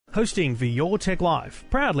Hosting for Your Tech Life,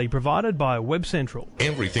 proudly provided by Web Central.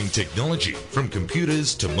 Everything technology, from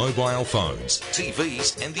computers to mobile phones,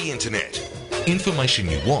 TVs and the internet. Information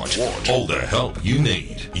you want, all the help you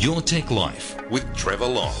need. Your Tech Life with Trevor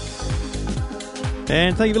Long.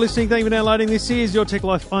 And thank you for listening. Thank you for downloading. This is Your Tech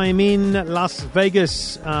Life. I am in Las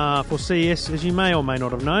Vegas for CES. As you may or may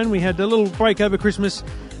not have known, we had a little break over Christmas,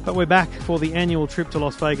 but we're back for the annual trip to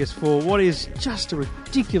Las Vegas for what is just a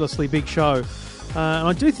ridiculously big show. And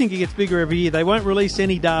I do think it gets bigger every year. They won't release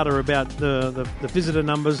any data about the visitor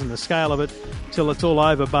numbers and the scale of it till it's all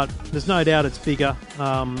over, but there's no doubt it's bigger.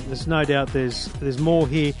 There's no doubt there's more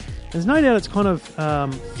here. There's no doubt it's kind of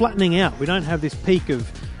flattening out. We don't have this peak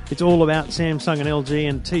of it's all about Samsung and LG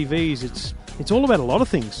and TVs. It's all about a lot of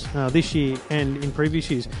things this year and in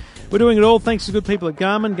previous years. We're doing it all thanks to good people at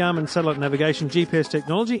Garmin Satellite Navigation, GPS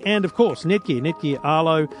technology, and of course Netgear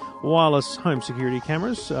Arlo wireless home security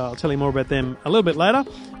cameras. I'll tell you more about them a little bit later.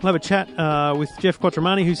 We'll have a chat with Jeff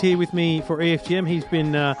Quattromani, who's here with me for EFGM. He's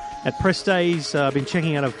been at Press Days, been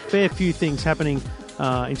checking out a fair few things happening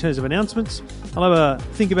in terms of announcements. I'll have a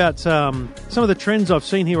think about some of the trends I've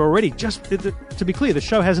seen here already. Just to be clear, the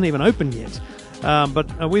show hasn't even opened yet.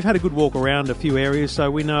 But we've had a good walk around a few areas, so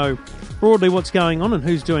we know broadly what's going on and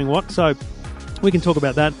who's doing what. So we can talk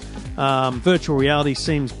about that. Virtual reality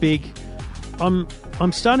seems big. I'm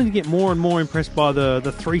starting to get more and more impressed by the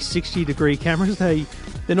 360-degree cameras.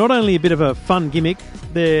 They're not only a bit of a fun gimmick,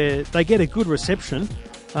 they get a good reception.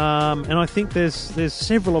 And I think there's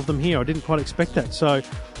several of them here. I didn't quite expect that. So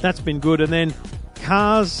that's been good. And then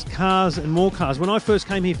cars and more cars. When I first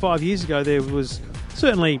came here 5 years ago, there was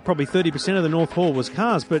certainly probably 30% of the North Hall was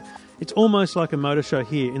cars, but it's almost like a motor show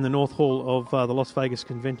here in the North Hall of the Las Vegas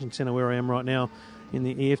Convention Center, where I am right now in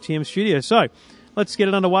the EFTM studio. So let's get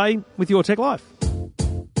it underway with Your Tech Life.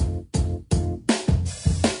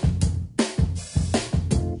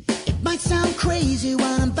 It might sound crazy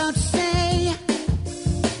what I'm about to say,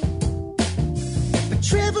 but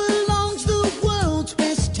Trevor Long's the world's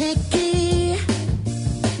best techie.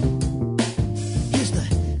 He's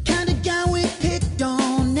the kind of guy we picked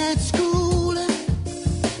on at school, and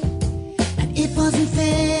it wasn't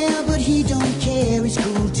fair, but he don't care. He's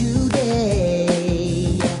cool today.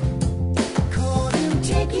 Call him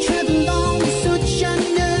techie. Trevor Long is such a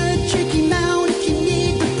nerd. Check him out if you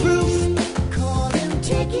need the proof. Call him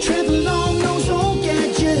techie. Trevor Long knows all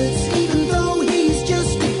gadgets, even though he's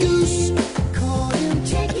just a goose. Call him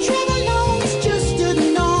techie. Trevor Long is just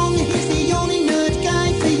a nong. He's the only nerd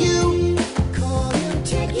guy for you. Call him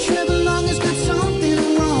techie. Trevor Long has got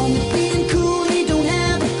something wrong with being cool. He don't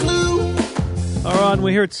have a clue. All right, and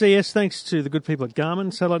we're here at CES thanks to the good people at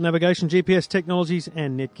Garmin, Satellite Navigation, GPS Technologies,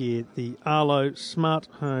 and Netgear, the Arlo smart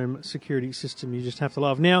home security system you just have to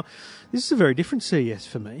love. Now, this is a very different CES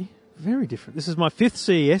for me. Very different. This is my fifth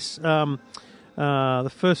CES.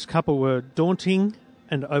 The first couple were daunting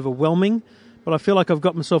and overwhelming, but I feel like I've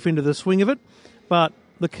got myself into the swing of it. But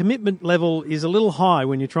the commitment level is a little high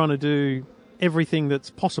when you're trying to do everything that's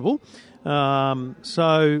possible.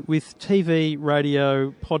 So with TV,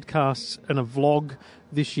 radio, podcasts, and a vlog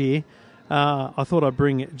this year, I thought I'd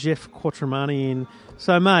bring Jeff Quattromani in.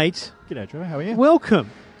 So, mate, G'day, Trevor. How are you?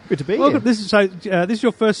 welcome. Good to be Welcome. here. This is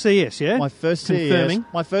your first CES, yeah? My first Confirming.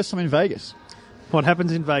 CES. My first time in Vegas. What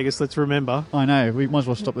happens in Vegas, let's remember. I know. We might as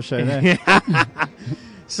well stop the show there.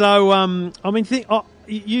 So, I mean,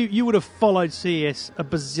 you would have followed CES a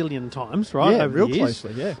bazillion times, right? Yeah, over real the years?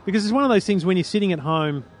 closely, yeah. Because it's one of those things when you're sitting at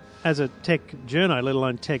home as a tech journo, let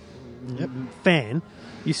alone tech fan,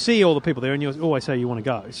 you see all the people there and you always say you want to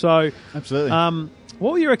go. So, Absolutely.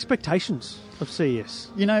 what were your expectations of CES?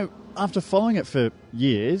 You know, after following it for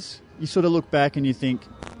years, you sort of look back and you think,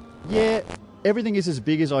 yeah, everything is as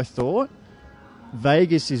big as I thought.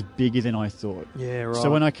 Vegas is bigger than I thought. Yeah, right.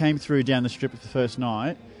 So when I came through down the strip the first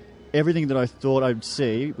night, everything that I thought I'd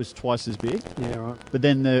see was twice as big. Yeah, right. But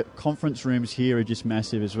then the conference rooms here are just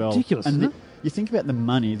massive as well. Ridiculous, and isn't it? you think about the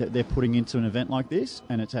money that they're putting into an event like this,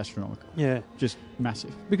 and it's astronomical. Yeah. Just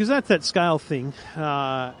massive. Because that's that scale thing.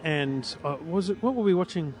 And what were we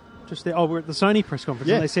watching just there? Oh, we're at the Sony press conference,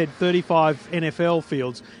 Yeah. and they said 35 NFL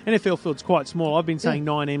fields. NFL field's quite small. I've been saying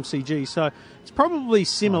 9 MCG, so it's probably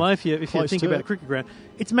similar if you close think to about it. a cricket ground.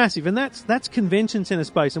 It's massive, and that's convention centre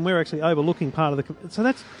space, and we're actually overlooking part of the. So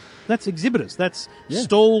that's exhibitors, that's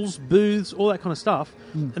stalls, booths, all that kind of stuff.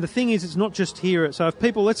 And the thing is, it's not just here. So if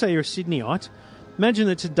people, let's say you're a Sydneyite, imagine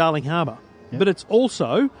it's at Darling Harbour, but it's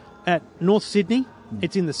also at North Sydney.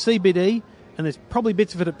 It's in the CBD. And there's probably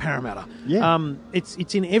bits of it at Parramatta. Yeah.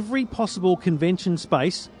 It's in every possible convention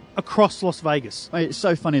space across Las Vegas. Mate, it's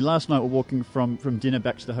so funny. Last night we're walking from dinner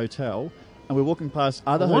back to the hotel, and we're walking past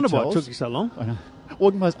other I wonder hotels. why it took you so long. I know.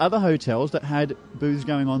 walking past other hotels that had booths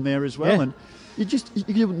going on there as well, Yeah. and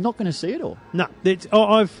you're not going to see it all. No,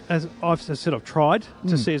 I've said I've tried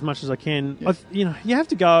to see as much as I can. Yeah. You have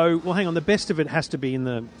to go. Well, hang on. The best of it has to be in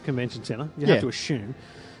the convention centre. You Yeah. have to assume,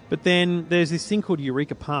 but then there's this thing called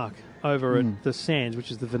Eureka Park over at the Sands, which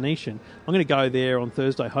is the Venetian. I'm going to go there on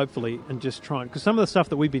Thursday, hopefully, and just try because some of the stuff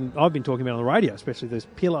that I've been talking about on the radio, especially there's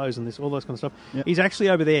pillows and all those kind of stuff, Yep. is actually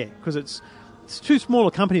over there because it's too small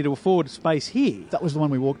a company to afford space here. That was the one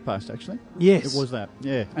we walked past, actually. Yes. It was that,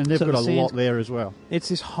 yeah. And they've So got a the Sands- lot there as well. It's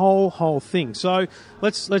this whole thing. So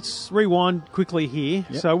let's rewind quickly here.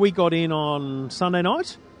 Yep. So we got in on Sunday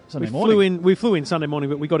night. Sunday we morning. We flew in Sunday morning,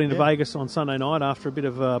 but we got into Yeah. Vegas on Sunday night after a bit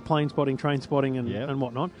of plane spotting, train spotting, and, Yep. and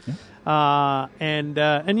whatnot. And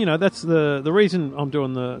that's the reason I'm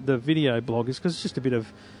doing the video blog is because it's just a bit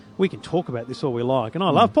of. We can talk about this all we like, and I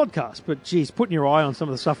love podcasts, but geez, putting your eye on some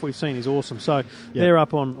of the stuff we've seen is awesome. So they're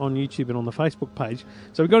up on YouTube and on the Facebook page.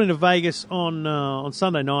 So we got into Vegas on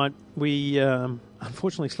Sunday night. We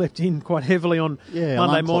unfortunately slept in quite heavily on Yeah, Monday alarm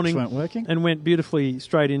clocks morning weren't working. and went beautifully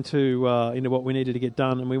straight into what we needed to get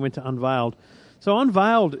done, and we went to Unveiled. So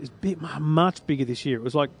Unveiled is much bigger this year. It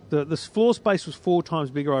was like the floor space was 4 times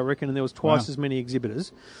bigger, I reckon, and there was twice Wow. as many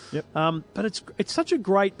exhibitors. Yep. But it's such a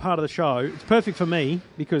great part of the show. It's perfect for me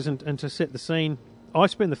because and to set the scene, I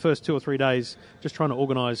spend the first 2 or 3 days just trying to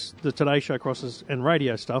organise the Today Show crosses and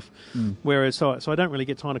radio stuff. Whereas so I don't really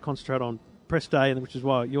get time to concentrate on press day, which is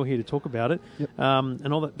why you're here to talk about it,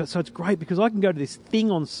 and all that. But so it's great because I can go to this thing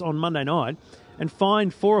on Monday night and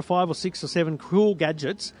find 4 or 5 or 6 or 7 cool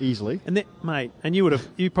gadgets. Easily. And then, mate, and you're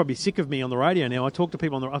probably sick of me on the radio now. I talk to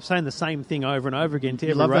people I'm saying the same thing over and over again to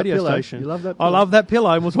every love that radio pillow. station. You love that I pillow. love that pillow,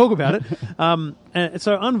 and we'll talk about it. And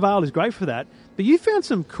so Unveiled is great for that. But you found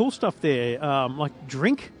some cool stuff there, like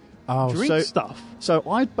drink stuff. So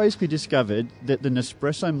I basically discovered that the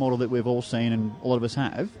Nespresso model that we've all seen and a lot of us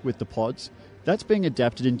have with the pods, that's being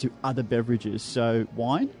adapted into other beverages. So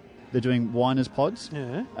wine, they're doing wine as pods.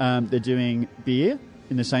 Yeah. They're doing beer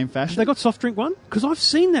in the same fashion. Have they got soft drink one? Because I've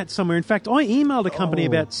seen that somewhere. In fact, I emailed a company Oh.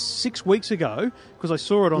 about 6 weeks ago because I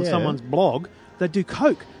saw it on Yeah. someone's blog. They do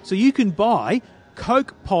Coke. So you can buy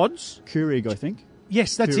Coke pods. Keurig, I think.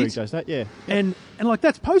 Yes, that's Keurig it. does that, yeah. And like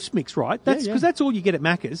that's post mix, right? That's yeah. because that's all you get at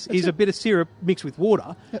Macca's is a bit of syrup mixed with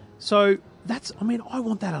water. Yep. So I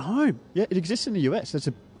want that at home. Yeah, it exists in the US.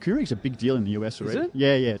 Keurig's a big deal in the US already. it?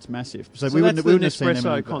 Yeah, it's massive. So, So we that's wouldn't the have seen them in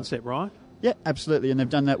Nespresso the- concept, right? Yeah, absolutely. And they've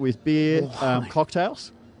done that with beer,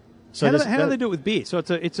 cocktails. So How do there's- they do it with beer? So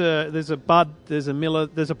there's a Bud, there's a Miller,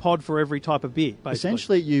 there's a pod for every type of beer. Basically,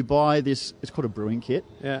 Essentially, you buy this. It's called a brewing kit.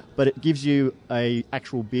 Yeah. But it gives you a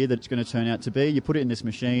actual beer that it's going to turn out to be. You put it in this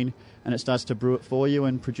machine, and it starts to brew it for you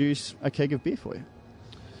and produce a keg of beer for you.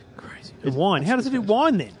 Crazy. And wine. How does it do absolutely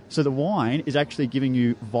wine then? So the wine is actually giving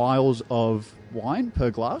you vials of wine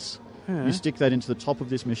per glass. Yeah. You stick that into the top of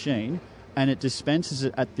this machine, and it dispenses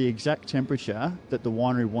it at the exact temperature that the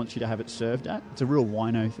winery wants you to have it served at. It's a real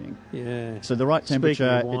wino thing. Yeah. So the right Speaking temperature,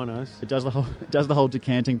 of winos. it does the whole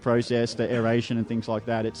decanting process, the aeration and things like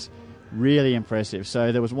that. It's really impressive.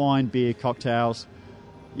 So there was wine, beer, cocktails,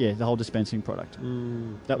 the whole dispensing product.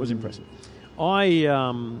 That was impressive.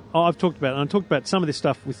 I've talked about some of this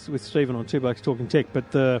stuff with Stephen on Two Blokes Talking Tech,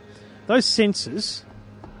 but those sensors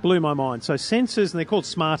blew my mind. So sensors, and they're called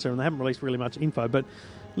Smarter, and they haven't released really much info, but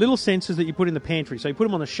little sensors that you put in the pantry. So you put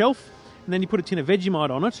them on the shelf, and then you put a tin of Vegemite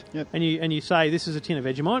on it, Yep. and you say this is a tin of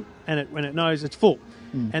Vegemite, and when it knows it's full.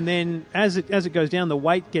 And then as it goes down, the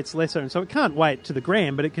weight gets lesser, and so it can't weigh it to the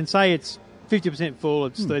gram, but it can say it's 50% full,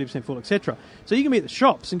 it's 30% full, etc. So you can be at the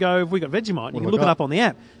shops and go, have we got Vegemite? And you have can I look it got? up on the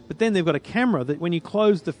app. But then they've got a camera that when you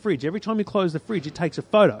close the fridge, every time you close the fridge, it takes a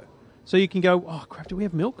photo. So you can go, oh, crap, do we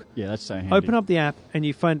have milk? Yeah, that's so handy. Open up the app and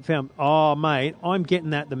you found, oh, mate, I'm getting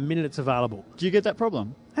that the minute it's available. Do you get that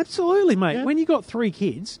problem? Absolutely, mate. Yeah. When you got 3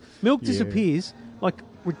 kids, milk Yeah. disappears like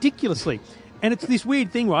ridiculously. And it's this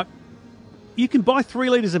weird thing, right? You can buy 3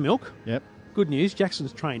 litres of milk. Yep. Good news,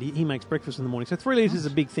 Jackson's trained. He makes breakfast in the morning. So 3 litres is a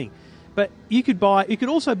big thing. But you could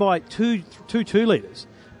also buy two 2 litres.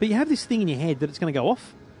 But you have this thing in your head that it's going to go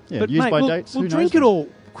off. Yeah, but use mate, by we'll, dates, we'll who drink knows? it all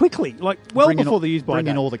quickly, like well Bring in before all- the use by Bring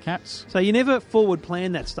date. in all the cats. So you never forward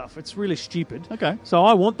plan that stuff. It's really stupid. Okay. So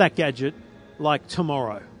I want that gadget like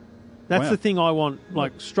tomorrow. That's Wow. the thing I want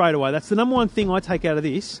like straight away. That's the number one thing I take out of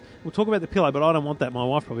this. We'll talk about the pillow, but I don't want that. My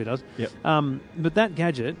wife probably does. Yep. But that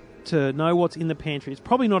gadget, to know what's in the pantry, it's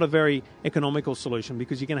probably not a very economical solution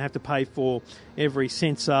because you're going to have to pay for every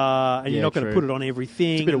sensor and you're Yeah, not going to true. put it on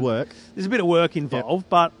everything. It's a bit of work. There's a bit of work involved,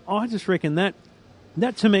 but I just reckon that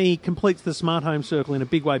to me completes the smart home circle in a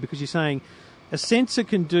big way because you're saying a sensor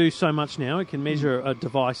can do so much now. It can measure a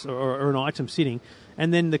device or an item sitting,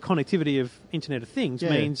 And then the connectivity of Internet of Things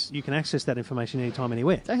Yeah. means you can access that information anytime,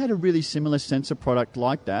 anywhere. They had a really similar sensor product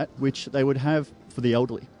like that, which they would have for the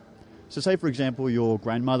elderly. So say, for example, your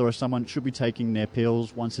grandmother or someone should be taking their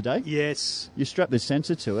pills once a day. Yes. You strap the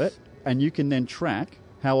sensor to it, and you can then track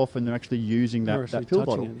how often they're actually using They're that actually pill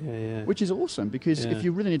touching bottle. it. Yeah, yeah. Which is awesome, because Yeah. if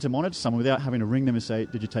you really need to monitor someone without having to ring them and say,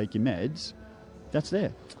 did you take your meds, that's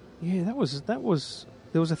there. Yeah, that was.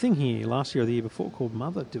 There was a thing here last year or the year before called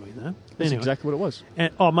Mother doing that. That's Anyway. exactly what it was.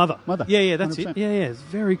 Mother. Mother. Yeah, that's 100%. it. Yeah, it's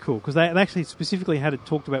very cool because they actually specifically had it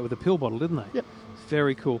talked about with a pill bottle, didn't they? Yep.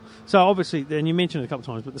 Very cool. So obviously, and you mentioned it a couple of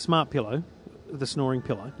times, but the smart pillow, the snoring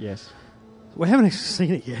pillow. Yes. We haven't actually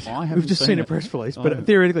seen it yet. I haven't We've just seen seen a it. press release, I but haven't.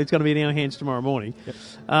 theoretically it's going to be in our hands tomorrow morning. Yep.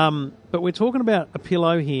 But we're talking about a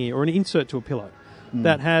pillow here, or an insert to a pillow,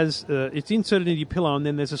 that has, it's inserted into your pillow, and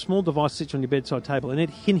then there's a small device that sits on your bedside table, and it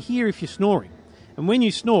can hear if you're snoring. And when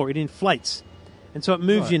you snore, it inflates. And so it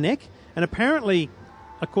moves Right. your neck, and apparently,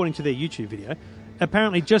 according to their YouTube video,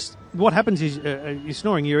 apparently just what happens is you're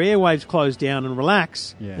snoring, your airwaves close down and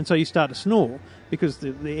relax, Yeah. and so you start to snore because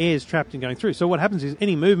the air is trapped and going through. So what happens is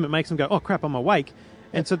any movement makes them go, oh crap, I'm awake.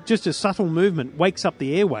 And so just a subtle movement wakes up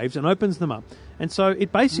the airwaves and opens them up. And so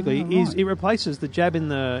it basically it replaces the jab in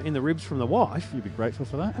the ribs from the wife. You'd be grateful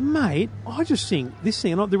for that. And mate, I just think this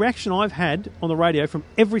thing, and the reaction I've had on the radio from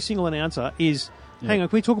every single announcer is, hang on,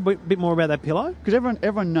 can we talk a bit more about that pillow? Because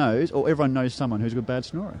everyone knows someone who's a bad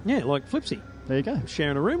snorer. Yeah, like Flipsy. There you go. I'm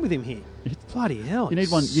sharing a room with him here. Bloody hell. You need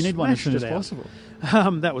one as smashed soon as it out. possible.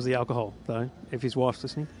 That was the alcohol, though, if his wife's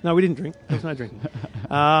listening. No, we didn't drink. There was no drinking.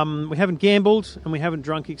 We haven't gambled and we haven't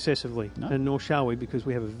drunk excessively, No. and nor shall we, because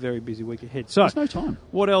we have a very busy week ahead. So, There's no time.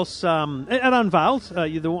 what else? At Unveiled,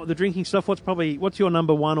 the drinking stuff, what's your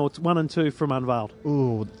number one or one and two from Unveiled?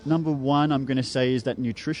 Ooh, number one I'm going to say is that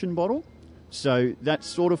nutrition bottle. So that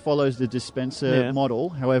sort of follows the dispenser model.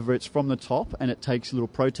 However, it's from the top and it takes little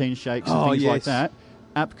protein shakes and things like yes. that.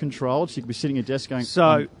 App controlled, so you can be sitting at your desk going...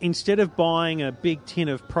 So instead of buying a big tin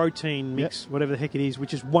of protein mix, whatever the heck it is,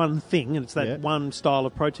 which is one thing, and it's that one style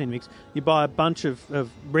of protein mix, you buy a bunch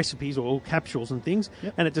of recipes or capsules and things,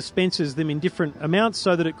 and it dispenses them in different amounts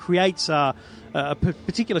so that it creates a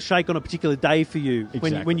particular shake on a particular day for you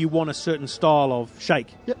when you want a certain style of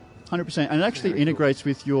shake. Yep, 100%. And it actually integrates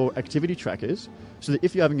with your activity trackers, so that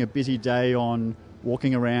if you're having a busy day on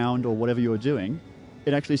walking around or whatever you're doing,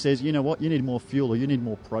 it actually says, you know what, you need more fuel or you need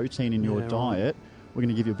more protein in your diet. We're going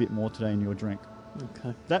to give you a bit more today in your drink.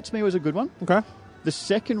 Okay. That to me was a good one. Okay. The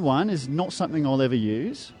second one is not something I'll ever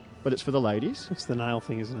use, but it's for the ladies. It's the nail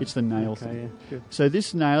thing, isn't it? It's the nail okay, thing. Yeah, good. So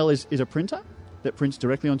this nail is a printer that prints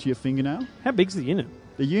directly onto your fingernail. How big's the unit?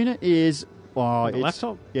 The unit is... Like a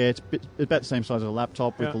laptop? Yeah, it's about the same size as a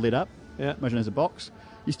laptop with the lid up. Yeah. Imagine it as a box.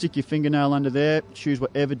 You stick your fingernail under there, choose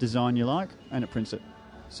whatever design you like, and it prints it.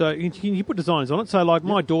 So can you put designs on it? So like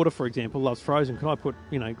my daughter, for example, loves Frozen. Can I put,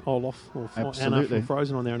 Olaf or Anna Absolutely. from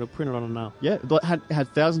Frozen on there and it'll print it on a nail? Yeah, it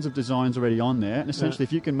had thousands of designs already on there, and essentially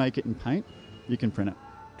if you can make it in paint, you can print it.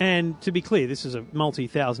 And to be clear, this is a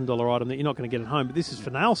multi-$1,000 item that you're not going to get at home, but this is for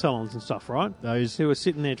nail salons and stuff, right? Those who are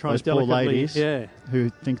sitting there trying those to poor delicately... ladies who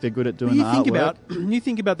think they're good at doing you the think artwork. You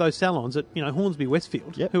think about those salons at Hornsby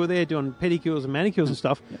Westfield, who are there doing pedicures and manicures and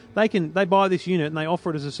stuff. They buy this unit and they offer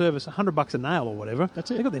it as a service, $100 a nail or whatever. That's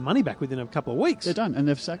it. They got their money back within a couple of weeks. They're done, and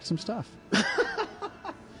they've sacked some stuff.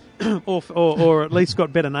 or at least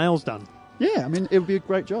got better nails done. Yeah, I mean, it would be a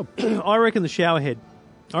great job. I reckon the shower head.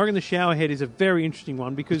 Is a very interesting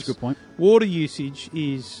one because That's a good point. water usage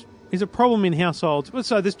is a problem in households.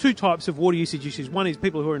 So there's two types of water usage. One is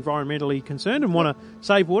people who are environmentally concerned and want to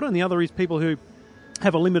save water, and the other is people who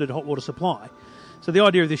have a limited hot water supply. So the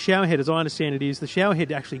idea of the shower head, as I understand it, is the shower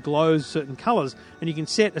head actually glows certain colours, and you can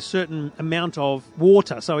set a certain amount of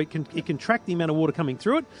water, so it can track the amount of water coming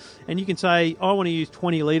through it, and you can say, I want to use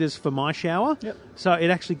 20 litres for my shower. Yep. So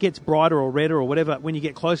it actually gets brighter or redder or whatever when you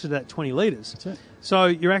get closer to that 20 litres. That's it. So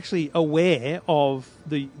you're actually aware of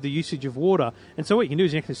the usage of water, and so what you can do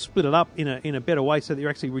is you can split it up in a better way so that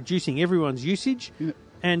you're actually reducing everyone's usage. Yeah.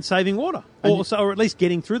 And saving water, And or at least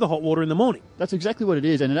getting through the hot water in the morning. That's exactly what it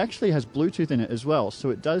is, and it actually has Bluetooth in it as well,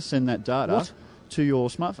 so it does send that data to your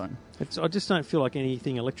smartphone. I just don't feel like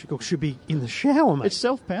anything electrical should be in the shower, mate. It's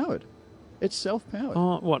self-powered.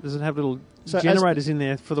 Oh, what? Does it have little So generators in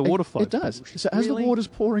there for the water flow? It does. So as the water's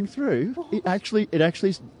pouring through, it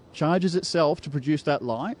actually charges itself to produce that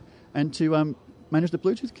light and to manage the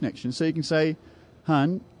Bluetooth connection. So you can say,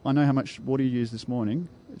 "Hun, I know how much water you used this morning.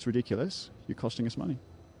 It's ridiculous. You're costing us money."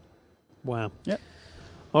 Wow. Yep.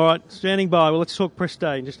 All right, standing by. Well, let's talk press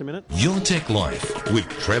day in just a minute. Your Tech Life with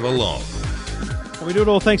Trevor Long. And we do it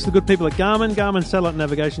all thanks to the good people at Garmin, Garmin Satellite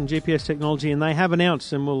Navigation, GPS technology, and they have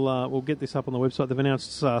announced, and we'll get this up on the website, they've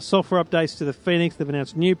announced software updates to the Phoenix, they've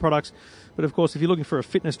announced new products, but of course if you're looking for a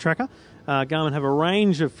fitness tracker, Garmin have a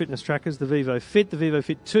range of fitness trackers, the Vivo Fit, the Vivo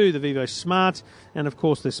Fit 2, the Vivo Smart, and of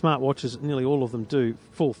course their smartwatches, nearly all of them do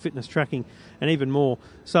full fitness tracking and even more.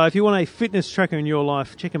 So if you want a fitness tracker in your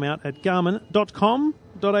life, check them out at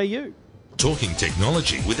garmin.com.au. Talking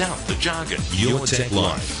technology without the jargon. Your Tech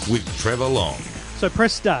Life with Trevor Long. So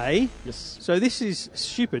press day. Yes. So this is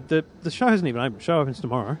stupid. The show hasn't even opened. The show opens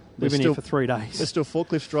tomorrow. We've been here for 3 days. There's still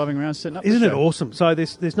forklifts driving around setting up. Isn't the it show. awesome? So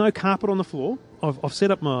there's no carpet on the floor. I've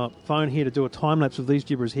set up my phone here to do a time lapse of these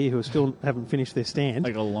gibbers here who still haven't finished their stand.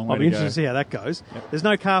 They got a long way I'll be to interested go. to see how that goes. Yep. There's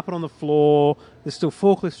no carpet on the floor. There's still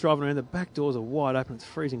forklifts driving around. The back doors are wide open. It's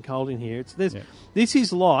freezing cold in here. This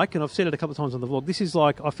is like, and I've said it a couple of times on the vlog. This is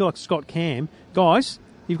like, I feel like Scott Cam, guys.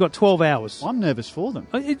 You've got 12 hours. I'm nervous for them.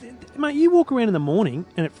 Mate, you walk around in the morning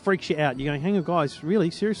and it freaks you out. You're going, hang on, guys, really,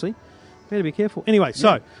 seriously, better be careful. Anyway,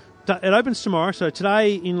 so it opens tomorrow. So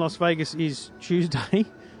today in Las Vegas is Tuesday.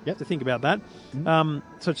 Yep. To think about that.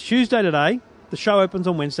 So it's Tuesday today. The show opens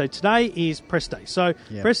on Wednesday. Today is press day. So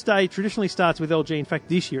press day traditionally starts with LG. In fact,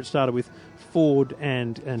 this year it started with Ford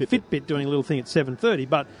and Fitbit doing a little thing at 7:30.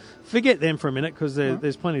 But forget them for a minute because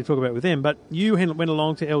there's plenty to talk about with them. But you went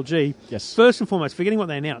along to LG. Yes. First and foremost, forgetting what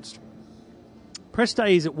they announced. Press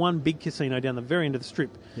day is at one big casino down the very end of the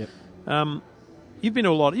strip. Yep. You've been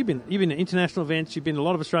to a lot. You've been to international events. You've been to a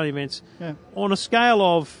lot of Australian events. Yeah. On a scale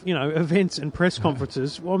of events and press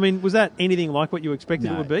conferences. Well, I mean, was that anything like what you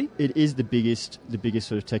expected it would be? It is the biggest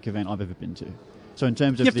sort of tech event I've ever been to. So in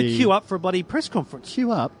terms of You have to queue up for a bloody press conference.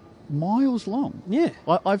 queue up miles long. Yeah.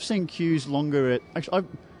 I've seen queues longer at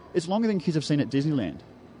it's longer than queues I've seen at Disneyland.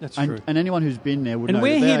 That's and, true. And anyone who's been there would And know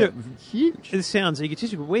we're that here they're to- huge. This sounds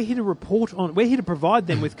egotistical. We're here to report on. We're here to provide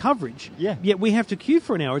them with coverage. Yeah. Yet we have to queue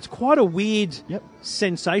for an hour. It's quite a weird Yep.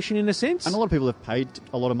 sensation in a sense. And a lot of people have paid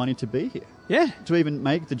a lot of money to be here. Yeah. To even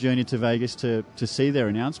make the journey to Vegas to see their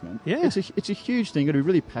announcement. Yeah. It's a huge thing. You've got to be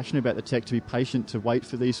really passionate about the tech, to be patient, to wait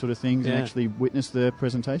for these sort of things and Yeah. actually witness the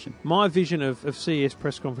presentation. My vision of CES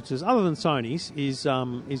press conferences, other than Sony's,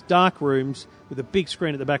 is dark rooms with a big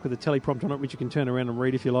screen at the back with a teleprompter on it, which you can turn around and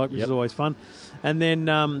read if you like, which Yep. is always fun. And then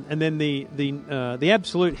the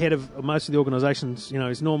absolute head of most of the organisations,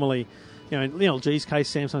 is normally, in LG's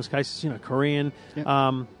case, Samsung's case, Korean. Yep.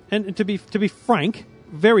 And to be frank,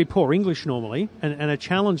 very poor English normally, and a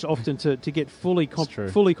challenge often to get fully true.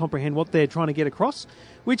 fully comprehend what they're trying to get across,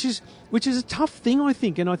 which is a tough thing, I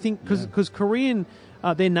think. And I think because Korean,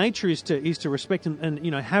 their nature is to respect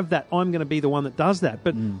and have that. I'm going to be the one that does that.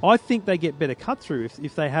 But I think they get better cut through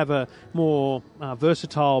if they have a more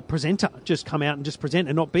versatile presenter just come out and just present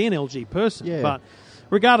and not be an LG person. Yeah. But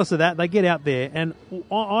regardless of that, they get out there, and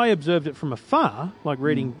I observed it from afar, like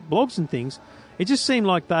reading blogs and things. It just seemed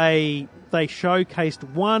like they showcased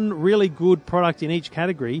one really good product in each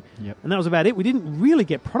category, Yep. and that was about it. We didn't really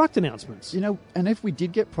get product announcements. And if we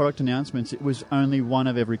did get product announcements, it was only one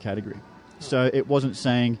of every category. So it wasn't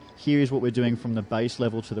saying, here's what we're doing from the base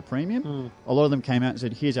level to the premium. A lot of them came out and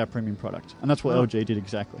said, here's our premium product. And that's what LG did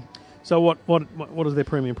exactly. So what is their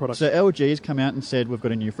premium product? So LG has come out and said, we've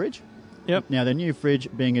got a new fridge. Yep. Now, their new fridge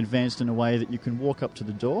being advanced in a way that you can walk up to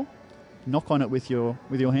the door, knock on it with your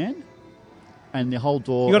hand, and the whole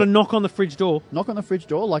door... You got to knock on the fridge door. knock on the fridge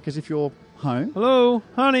door like as if you're home. Hello,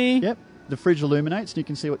 honey. Yep. The fridge illuminates and you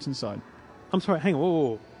can see what's inside. I'm sorry, hang on.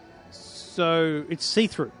 Whoa. So it's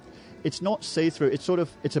see-through. It's not see-through.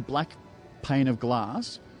 It's a black pane of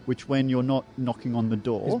glass, which when you're not knocking on the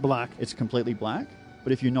door... It's black. It's completely black.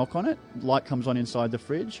 But if you knock on it, light comes on inside the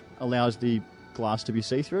fridge, allows the glass to be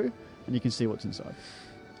see-through, and you can see what's inside.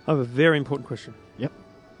 I have a very important question. Yep.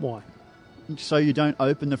 Why? So you don't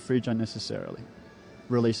open the fridge unnecessarily,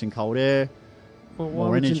 releasing cold air, Well, why more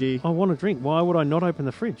would you- energy. I want to drink. Why would I not open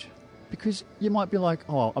the fridge? Because you might be like,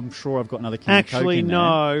 oh, I'm sure I've got another can of Coke Actually, in there.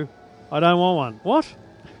 no. I don't want one. What?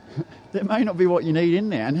 There may not be what you need in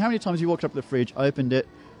there. And how many times you walked up to the fridge, opened it,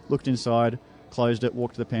 looked inside, closed it,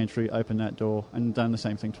 walked to the pantry, opened that door, and done the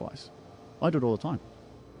same thing twice? I do it all the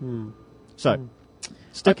time. So,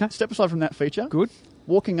 step aside from that feature. Good.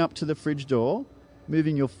 Walking up to the fridge door,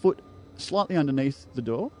 moving your foot slightly underneath the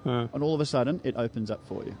door, and all of a sudden it opens up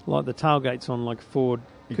for you. Like the tailgates on like Ford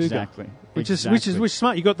Cougar. Exactly. Which is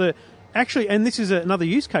smart. You got the actually, and this is another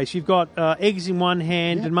use case. You've got eggs in one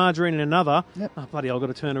hand Yep. and margarine in another. Yep. Oh bloody! I've got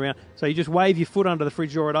to turn around. So you just wave your foot under the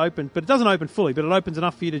fridge door. It opens, but it doesn't open fully. But it opens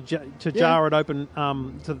enough for you to jar it open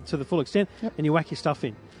to the full extent, Yep. and you whack your stuff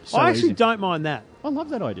in. So I actually easy. don't mind that. I love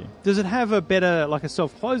that idea. Does it have a better like a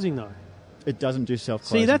self-closing though? It doesn't do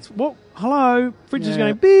self-closing. See, that's what. Hello, fridge is Yeah.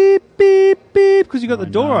 going beep beep beep because you got the I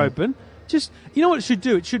door know. open. Just, you know what it should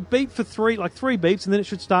do? It should beep for three beeps, and then it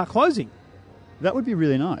should start closing. That would be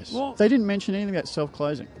really nice. Well- They didn't mention anything about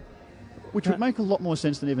self-closing, which No. would make a lot more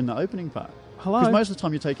sense than even the opening part. Hello? Because most of the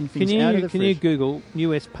time you're taking Can things out of the you fridge. Google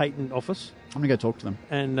US Patent Office I'm going to go talk to them.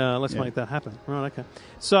 and let's Yeah. make that happen. Right, okay.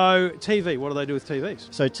 So, TV, what do they do with TVs?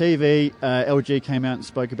 So TV, LG came out and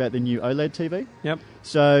spoke about the new OLED TV. Yep.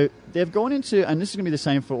 So they've gone into, and this is going to be the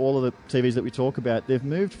same for all of the TVs that we talk about, they've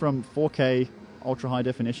moved from 4K ultra high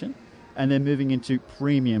definition and they're moving into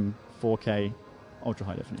premium 4K ultra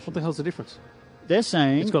high definition. What the hell's the difference? They're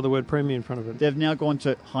saying It's got the word premium in front of it. they've now gone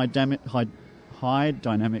to high dynamic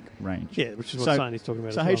range. Yeah, which is what So- Sony's talking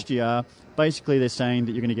about So as well. HDR, basically they're saying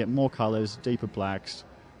that you're going to get more colours, deeper blacks,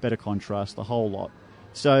 better contrast, the whole lot.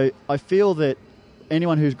 So I feel that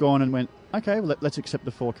anyone who's gone and went, okay, well, let's accept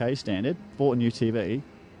the 4K standard, bought a new TV,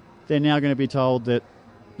 they're now going to be told that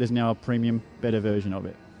there's now a premium, better version of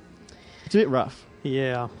it. It's a bit rough.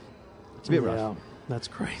 Yeah. It's a bit rough. That's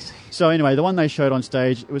crazy. So anyway, the one they showed on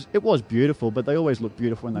stage, it was beautiful, but they always look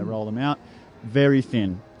beautiful when they roll them out. Very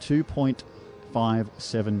thin,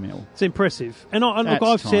 2.57 mil. It's impressive. And look, That's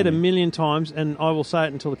I've said a tiny. million times, and I will say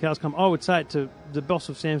it until the cows come, I would say it to the boss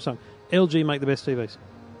of Samsung, LG make the best TVs.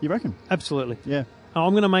 You reckon? Absolutely. Yeah.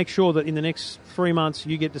 I'm going to make sure that in the next 3 months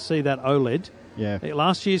you get to see that OLED. Yeah.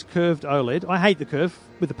 Last year's curved OLED. I hate the curve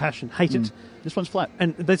with a passion. Hate it. This one's flat.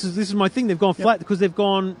 And this is my thing. They've gone flat because they've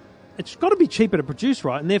gone. It's got to be cheaper to produce,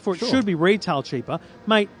 right? And therefore, Sure. it should be retail cheaper,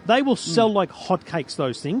 mate. They will sell like hotcakes.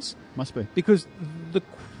 Those things Must be. because the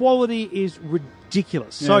quality is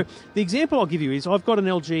ridiculous. Yeah. So the example I'll give you is I've got an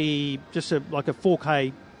LG, just like a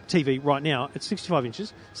 4K TV right now. It's 65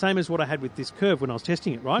 inches, same as what I had with this curve when I was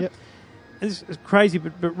testing it, right? Yep. And this is crazy,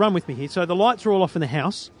 but run with me here. So the lights are all off in the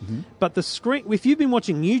house, but the screen, if you've been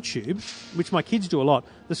watching YouTube, which my kids do a lot,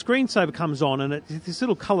 the screensaver comes on and it's this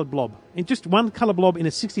little coloured blob. And just one colour blob in a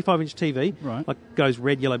 65-inch TV, Right. like goes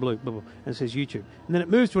red, yellow, blue, blah, blah, and it says YouTube. And then it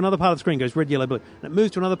moves to another part of the screen, goes red, yellow, blue. And it moves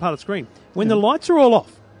to another part of the screen. When the lights are all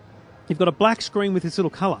off, you've got a black screen with this little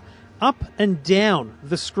colour. Up and down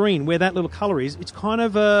the screen where that little colour is, it's kind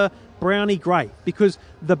of a browny grey because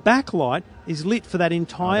the backlight is lit for that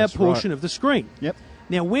entire that's portion right. of the screen. Yep.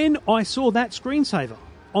 Now, when I saw that screensaver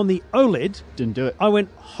on the OLED, Didn't do it. I went,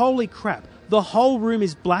 holy crap, the whole room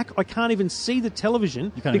is black. I can't even see the television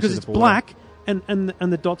You can't even because see it's the border. black and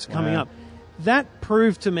the dots are coming Wow. up. That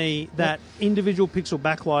proved to me that individual pixel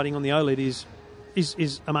backlighting on the OLED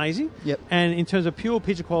is amazing. Yep. And in terms of pure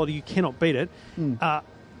picture quality, you cannot beat it.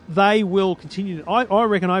 They will continue. I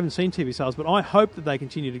reckon I haven't seen TV sales, but I hope that they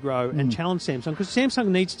continue to grow and challenge Samsung because Samsung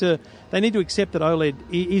needs to accept that OLED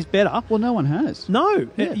is better. Well, no one has. No,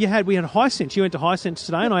 Yeah. we had Hisense. You went to Hisense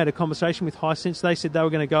today, and I had a conversation with Hisense. They said they were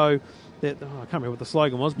going to go. I can't remember what the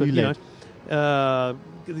slogan was, but ULED.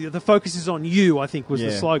 the focus is on you. I think was the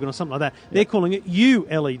Yeah. slogan or something like that. They're calling it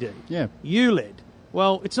ULED. Yeah. ULED.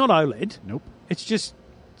 Well, it's not OLED. Nope. It's just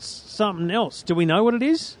something else. Do we know what it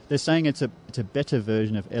is? They're saying it's a better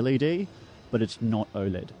version of LED, but it's not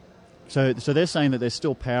OLED. So they're saying that they're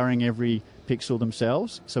still powering every pixel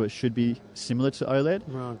themselves, so it should be similar to OLED.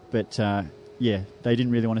 Right. But yeah, they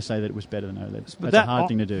didn't really want to say that it was better than OLED. But That's a hard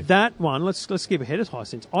thing to do. That one, let's skip ahead of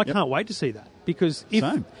Hisense. I can't wait to see that because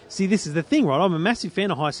Same. this is the thing, right? I'm a massive fan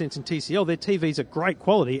of Hisense and TCL. Their TVs are great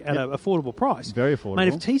quality at Yep. an affordable price. Very affordable. Mate,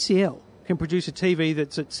 if TCL can produce a TV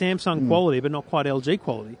that's at Samsung quality but not quite LG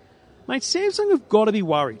quality, mate, Samsung have got to be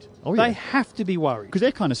worried. Oh, yeah. They have to be worried. Because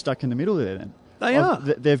they're kind of stuck in the middle there then. They are.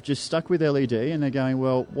 They've just stuck with LED and they're going,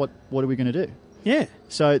 well, what are we going to do? Yeah.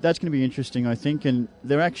 So that's going to be interesting, I think. And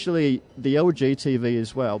they're actually, the LG TV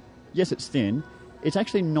as well, yes, it's thin. It's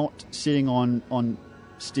actually not sitting on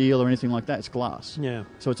steel or anything like that. It's glass. Yeah.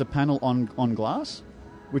 So it's a panel on glass,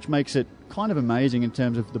 which makes it kind of amazing in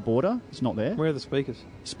terms of the border. It's not there. Where are the speakers?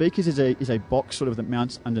 Speakers is a box sort of that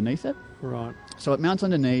mounts underneath it. Right. So it mounts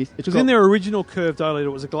underneath. It's Because got, in their original curved OLED, it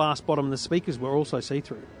was a glass bottom and the speakers were also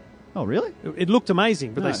see-through. Oh, really? It looked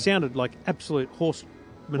amazing, but No. they sounded like absolute horse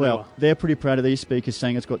manure. Well, they're pretty proud of these speakers,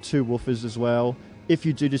 saying it's got 2 woofers as well. If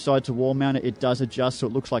you do decide to wall mount it, it does adjust so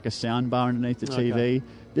it looks like a sound bar underneath the TV. Okay.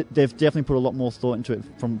 They've definitely put a lot more thought into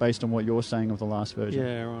it based on what you're saying of the last version.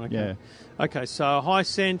 Yeah, right. Okay. Yeah. Okay, so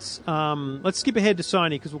Hisense. Let's skip ahead to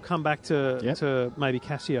Sony because we'll come back to Yep. to maybe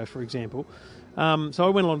Casio, for example. So I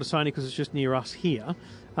went along to Sony because it's just near us here.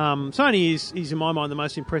 Sony is in my mind the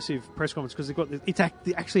most impressive press conference because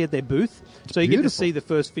they're actually at their booth, so you get to beautiful. see the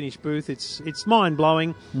first finished booth. It's mind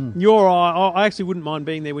blowing. I actually wouldn't mind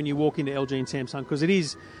being there when you walk into LG and Samsung because it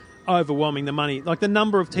is overwhelming. The money, like the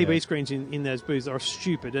number of TV Yeah. screens in those booths are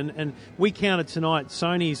stupid. And we counted tonight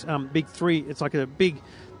Sony's big 3. It's like a big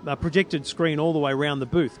projected screen all the way around the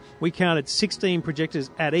booth. We counted 16 projectors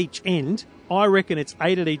at each end. I reckon it's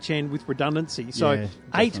 8 at each end with redundancy. So Yeah,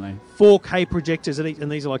 8 definitely. 4K projectors at each,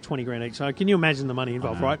 and these are like 20 grand each. So can you imagine the money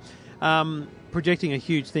involved, right? Projecting a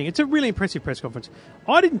huge thing. It's a really impressive press conference.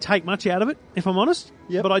 I didn't take much out of it, if I'm honest,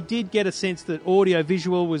 Yep. but I did get a sense that audio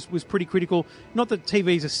visual was pretty critical. Not that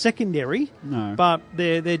TVs are secondary, No. but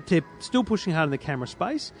they're still pushing hard in the camera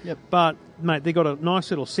space. Yep. But mate, they got a nice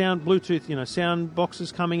little sound Bluetooth, sound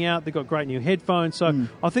boxes coming out. They've got great new headphones. So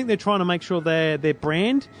I think they're trying to make sure their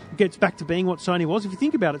brand gets back to being what Sony was. If you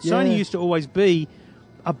think about it, Yeah. Sony used to always be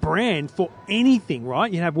a brand for anything,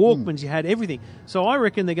 right? You have Walkmans, you had everything. So I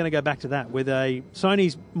reckon they're going to go back to that, where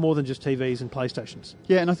Sony's more than just TVs and PlayStations.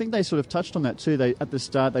 Yeah, and I think they sort of touched on that too. At the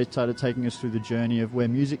start, they started taking us through the journey of where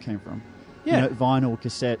music came from. Yeah. Vinyl,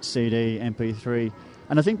 cassette, CD, MP3.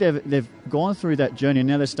 And I think they've gone through that journey, and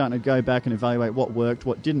now they're starting to go back and evaluate what worked,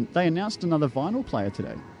 what didn't. They announced another vinyl player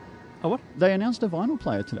today. Oh, what? They announced a vinyl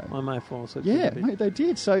player today. I may have fallen asleep. Yeah, mate, they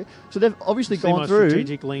did. So they've obviously See my gone through.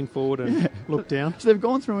 strategic lean forward and look down. So they've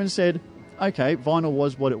gone through and said, okay, vinyl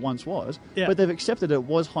was what it once was, Yeah. but they've accepted it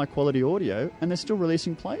was high quality audio, and they're still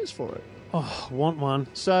releasing players for it. Oh, want one.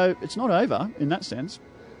 So it's not over in that sense.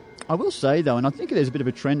 I will say though, and I think there's a bit of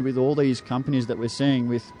a trend with all these companies that we're seeing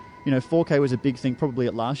with, 4K was a big thing probably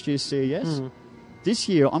at last year's CES. This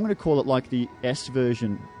year, I'm going to call it like the S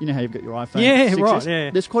version. You know how you've got your iPhone? Yeah, 6S? right, yeah.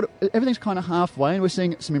 There's everything's kind of halfway, and we're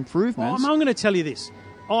seeing some improvements. I'm going to tell you this.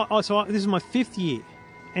 This is my 5th year,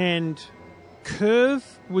 and Curve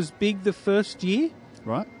was big the first year.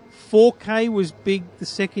 Right? 4K was big the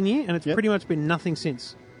second year, and it's Yep. pretty much been nothing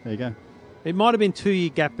since. There you go. It might have been 2-year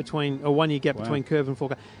gap between, or 1-year gap Wow. between Curve and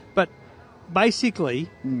 4K. But basically,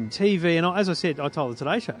 TV, and as I said, I told the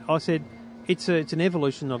Today Show, I said, it's an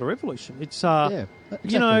evolution, not a revolution. It's, Yeah,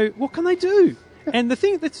 exactly. what can they do? And the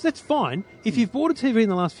thing, that's fine. If you've bought a TV in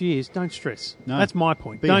the last few years, don't stress. No. That's my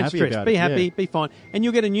point. Be Don't happy stress. about Be it, happy, yeah. be fine. And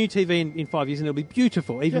you'll get a new TV in 5 years and it'll be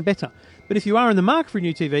beautiful, even Yep. better. But if you are in the market for a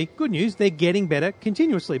new TV, good news, they're getting better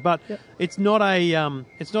continuously. But it's not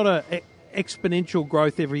a exponential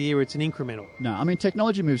growth every year, it's an incremental. No, I mean,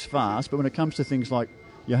 technology moves fast, but when it comes to things like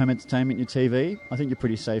your home entertainment, your TV, I think you're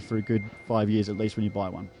pretty safe for a good 5 years at least when you buy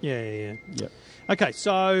one. Yeah. Yep. Okay,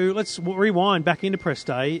 so let's rewind back into Press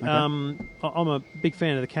Day. I'm a big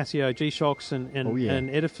fan of the Casio G-Shocks and Oh, yeah. and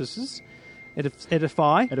Edifices.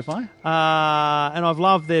 Edify. Edify? And I've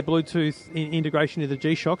loved their Bluetooth integration of the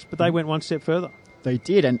G-Shocks, but they went one step further. They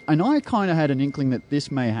did, and I kind of had an inkling that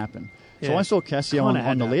this may happen. So Yeah. I saw Casio Kinda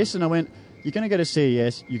had on the to list, and I went, you're going to go to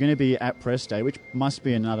CES, you're going to be at Press Day, which must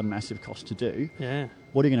be another massive cost to do. Yeah.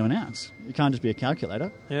 What are you going to announce? You can't just be a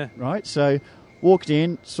calculator, Yeah. right? So walked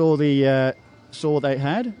in, saw what they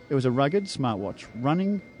had. It was a rugged smartwatch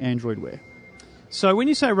running Android Wear. So when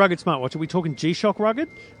you say rugged smartwatch, are we talking G-Shock rugged?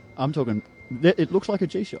 I'm talking, it looks like a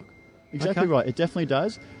G-Shock. Exactly Okay. right. It definitely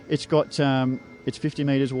does. It's got, it's 50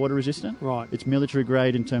 metres water resistant. Right. It's military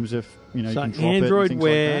grade in terms of, you So can drop Android it and things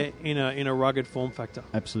Wear like that. in a rugged form factor.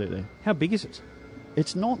 Absolutely. How big is it?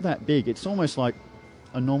 It's not that big. It's almost like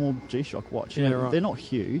a normal G-Shock watch. Yeah, right. They're not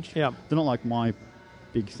huge. Yeah. They're not like my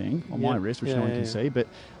big thing on my Yeah. wrist, which Yeah, no one yeah, can yeah. see. But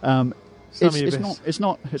Some of your it's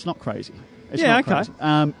best. not crazy. It's Yeah, not okay.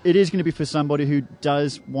 crazy. It is going to be for somebody who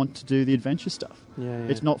does want to do the adventure stuff. Yeah.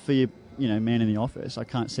 It's not for your man in the office. I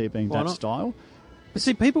can't see it being Why that not? style. But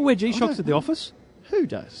see, people wear G-Shocks don't at the know. office. Who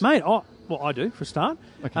does? Mate, I do, for a start.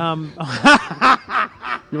 Okay. Um,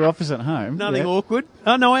 Your office at home. Nothing yeah. awkward.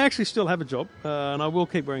 No, I actually still have a job, and I will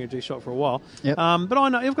keep wearing a G-Shock for a while. Yep. But I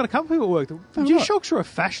know I've got a couple of people at work. Oh, G-Shocks are a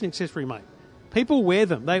fashion accessory, mate. People wear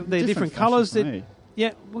them. They're different fashion colours. for me.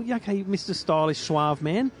 Yeah, well, yeah, okay, Mr. Stylish Suave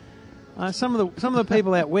man. Some of the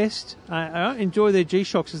people out west enjoy their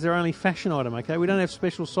G-Shocks as their only fashion item. Okay, we don't have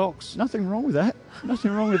special socks. Nothing wrong with that.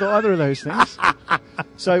 Nothing wrong with either of those things.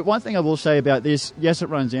 So one thing I will say about this, yes, it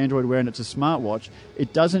runs Android Wear and it's a smartwatch.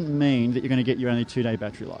 It doesn't mean that you're going to get your only 2-day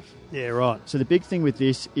battery life. Yeah, right. So the big thing with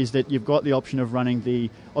this is that you've got the option of running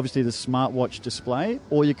obviously the smartwatch display,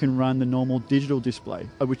 or you can run the normal digital display,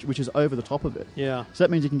 which is over the top of it. Yeah. So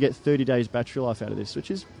that means you can get 30 days battery life out of this, which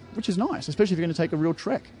is nice, especially if you're going to take a real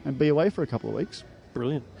trek and be away for a couple of weeks.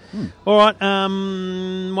 Brilliant. All right,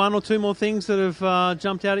 one or two more things that have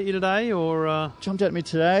jumped out at you today, or Jumped at me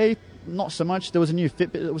today. Not so much. There was a new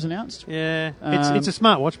Fitbit that was announced. yeah, it's a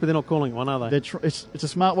smartwatch, but they're not calling it one, are they? It's a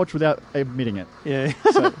smartwatch without admitting it. Yeah.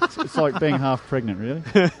 So it's like being half pregnant,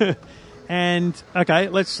 really. And okay,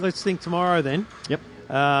 let's think tomorrow then.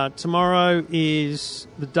 Yep. Tomorrow is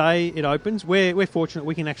the day it opens. We're fortunate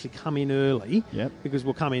we can actually come in early. Yep. Because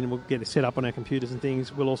we'll come in and we'll get it set up on our computers and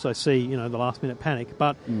things. We'll also see, the last minute panic.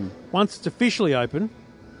 But once it's officially open,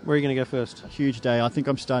 Where are you going to go first? Huge day. I think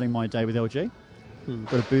I'm starting my day with LG.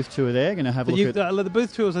 Got a booth tour there. Going to have a But look at... the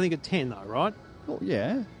booth tour is, I think, at 10, though, right? Oh,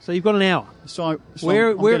 yeah. So you've got an hour. So Where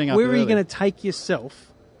I'm getting up are you early. going to take yourself?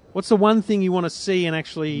 What's the one thing you want to see and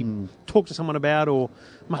actually talk to someone about or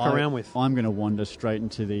muck around with? I'm going to wander straight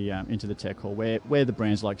into the tech hall where the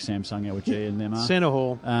brands like Samsung, LG, and them are. Centre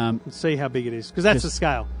Hall. And see how big it is, because that's the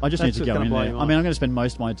scale. I just That's need to what's go gonna in blow there. your I mean, mind. I'm going to spend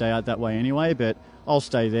most of my day out that way anyway, but I'll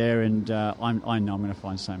stay there, and I know I'm going to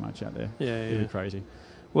find so much out there. Yeah, It'll yeah. be crazy.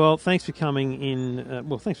 Well, thanks for coming in.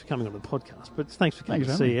 Thanks for coming on the podcast, but thanks for coming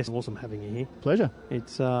Thanks to for having CES. Awesome having you here. Pleasure.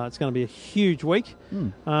 It's going to be a huge week.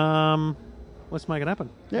 Let's make it happen.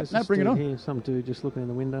 Yeah, Let's no, just bring do it on. Here. Some dude just looking in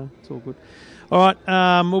the window. It's all good. All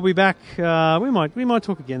right, we'll be back. We might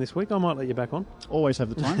talk again this week. I might let you back on. Always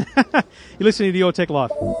have the time. You're listening to Your Tech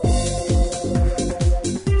Life.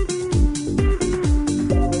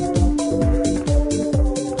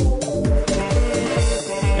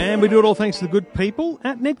 And we do it all thanks to the good people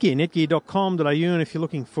at Netgear, netgear.com.au. And if you're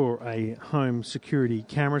looking for a home security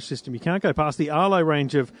camera system, you can't go past the Arlo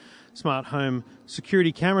range of smart home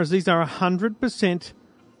security cameras. These are 100%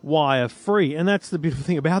 wire-free, and that's the beautiful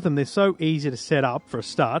thing about them. They're so easy to set up for a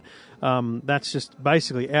start. That's just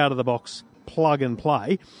basically out-of-the-box plug and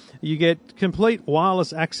play. You get complete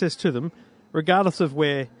wireless access to them, regardless of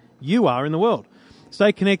where you are in the world.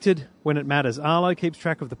 Stay connected when it matters. Arlo keeps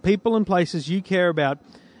track of the people and places you care about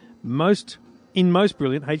most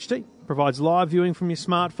brilliant HD. Provides live viewing from your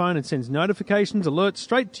smartphone and sends notifications, alerts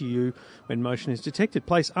straight to you when motion is detected.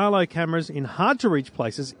 Place Arlo cameras in hard-to-reach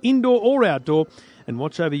places, indoor or outdoor, and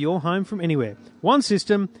watch over your home from anywhere. One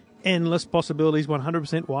system, endless possibilities,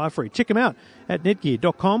 100% wire-free. Check them out at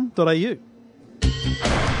netgear.com.au.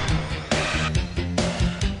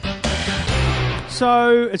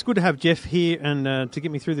 So it's good to have Jeff here and to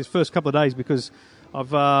get me through this first couple of days, because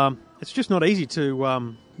it's just not easy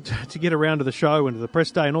to get around to the show and to the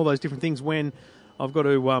press day and all those different things when I've got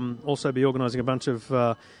to also be organising a bunch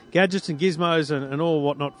of gadgets and gizmos and all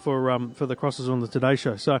whatnot for the crosses on the Today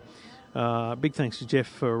Show. So big thanks to Jeff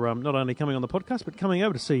for not only coming on the podcast but coming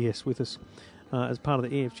over to CES with us as part of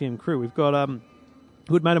the EFTM crew. We've got a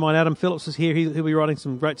good mate of mine, Adam Phillips, is here. He'll be writing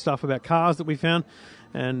some great stuff about cars that we found.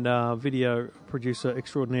 And video producer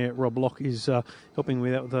extraordinaire Rob Locke is helping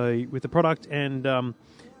with the product and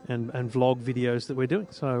vlog videos that we're doing.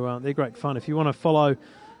 So they're great fun. If you want to follow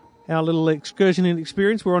our little excursion and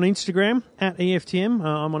experience, we're on Instagram at EFTM.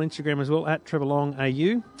 I'm on Instagram as well at Trevor Long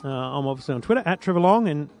AU. I'm obviously on Twitter at Trevor Long,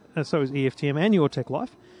 and so is EFTM and Your Tech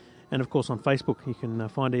Life. And of course on Facebook, you can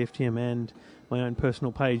find EFTM and my own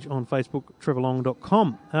personal page on Facebook,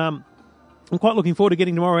 trevorlong.com. I'm quite looking forward to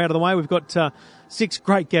getting tomorrow out of the way. We've got 6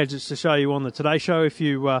 great gadgets to show you on the Today Show. If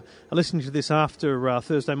you are listening to this after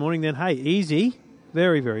Thursday morning, then hey, easy,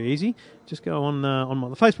 very, very easy. Just go on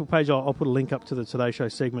the Facebook page. I'll put a link up to the Today Show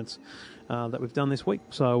segments that we've done this week.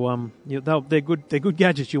 So they're good. They're good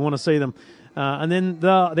gadgets. You want to see them, and then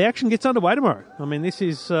the action gets underway tomorrow. I mean, this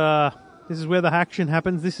is where the action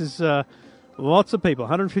happens. This is lots of people,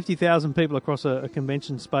 150,000 people across a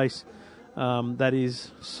convention space. That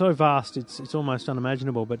is so vast, it's almost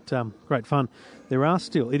unimaginable, but great fun. There are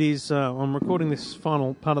still, it is, I'm recording this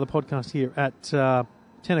final part of the podcast here at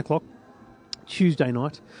 10 o'clock, Tuesday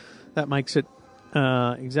night. That makes it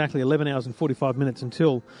exactly 11 hours and 45 minutes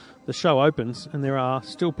until the show opens, and there are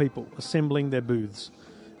still people assembling their booths.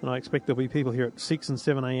 And I expect there'll be people here at 6 and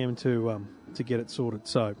 7 a.m. to get it sorted.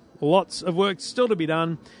 So lots of work still to be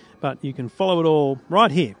done. But you can follow it all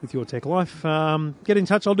right here with Your Tech Life. Get in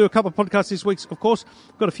touch. I'll do a couple of podcasts this week. Of course,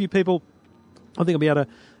 I've got a few people. I think I'll be able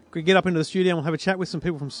to get up into the studio and we'll have a chat with some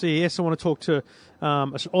people from CES. I want to talk to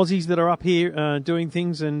Aussies that are up here doing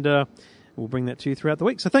things, and we'll bring that to you throughout the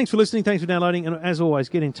week. So thanks for listening. Thanks for downloading. And as always,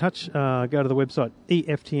 get in touch. Go to the website,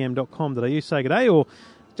 EFTM.com.au. Say good day, or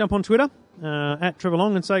jump on Twitter at Trevor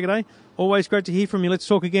Long and say good day. Always great to hear from you. Let's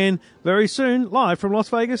talk again very soon, live from Las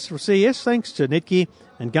Vegas for CES. Thanks to Netgear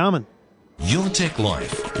and Garmin. Your Tech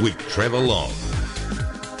Life with Trevor Long.